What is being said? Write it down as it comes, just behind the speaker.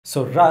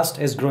So Rust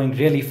is growing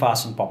really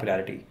fast in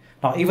popularity.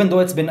 Now, even though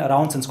it's been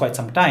around since quite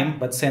some time,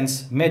 but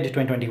since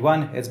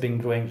mid-2021, it's been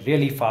growing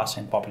really fast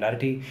in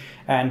popularity,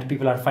 and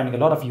people are finding a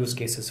lot of use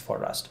cases for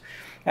Rust.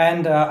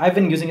 And I've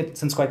been using it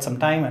since quite some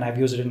time, and I've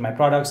used it in my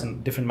products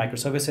and different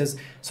microservices.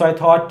 So I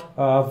thought,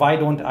 why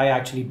don't I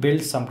actually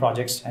build some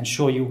projects and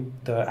show you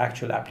the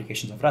actual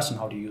applications of Rust and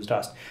how to use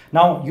Rust.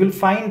 Now, you'll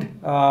find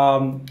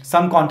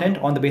some content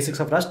on the basics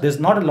of Rust. There's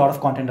not a lot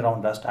of content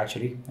around Rust,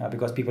 actually,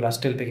 because people are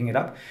still picking it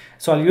up.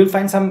 So you'll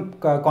find some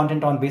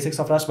content on basics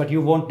of Rust, but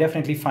you won't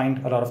definitely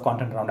find a lot of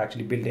content around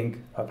actually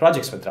building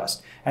projects with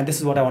Rust. And this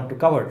is what I want to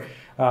cover.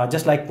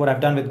 Just like what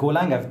I've done with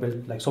Golang, I've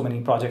built like so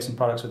many projects and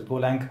products with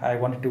Golang. I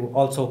wanted to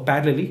also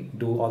parallelly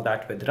do all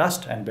that with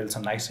Rust and build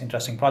some nice,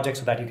 interesting projects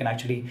so that you can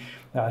actually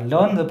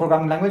learn the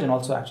programming language and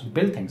also actually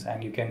build things.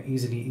 And you can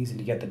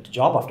easily get the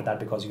job after that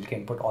because you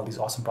can put all these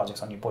awesome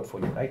projects on your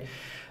portfolio,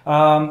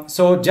 right?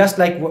 So just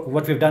like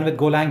what we've done with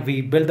Golang,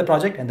 we build the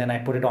project and then I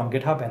put it on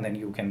GitHub, and then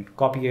you can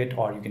copy it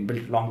or you can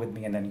build it along with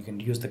me, and then you can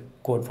use the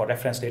code for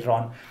reference later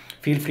on.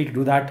 Feel free to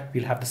do that.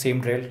 We'll have the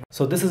same drill.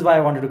 So this is why I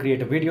wanted to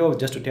create a video,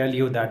 just to tell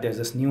you that there's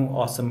this new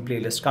awesome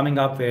playlist coming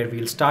up where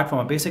we'll start from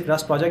a basic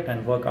Rust project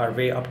and work our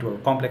way up to a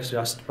complex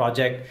Rust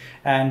project.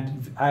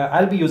 And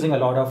I'll be using a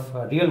lot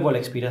of real world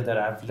experience that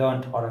I've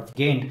learned or I've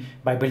gained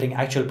by building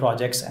actual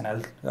projects, and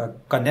I'll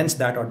condense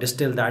that or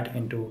distill that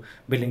into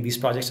building these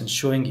projects and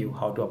showing you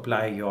how to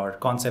apply your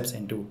concepts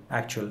into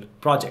actual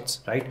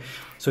projects, right?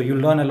 So you'll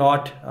learn a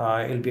lot.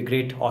 It'll be a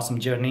great, awesome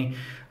journey.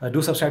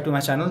 Do subscribe to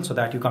my channel so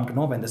that you come to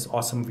know when this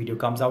awesome video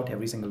comes out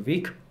every single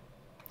week.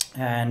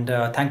 And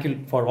thank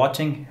you for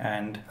watching,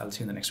 and I'll see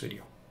you in the next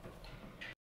video.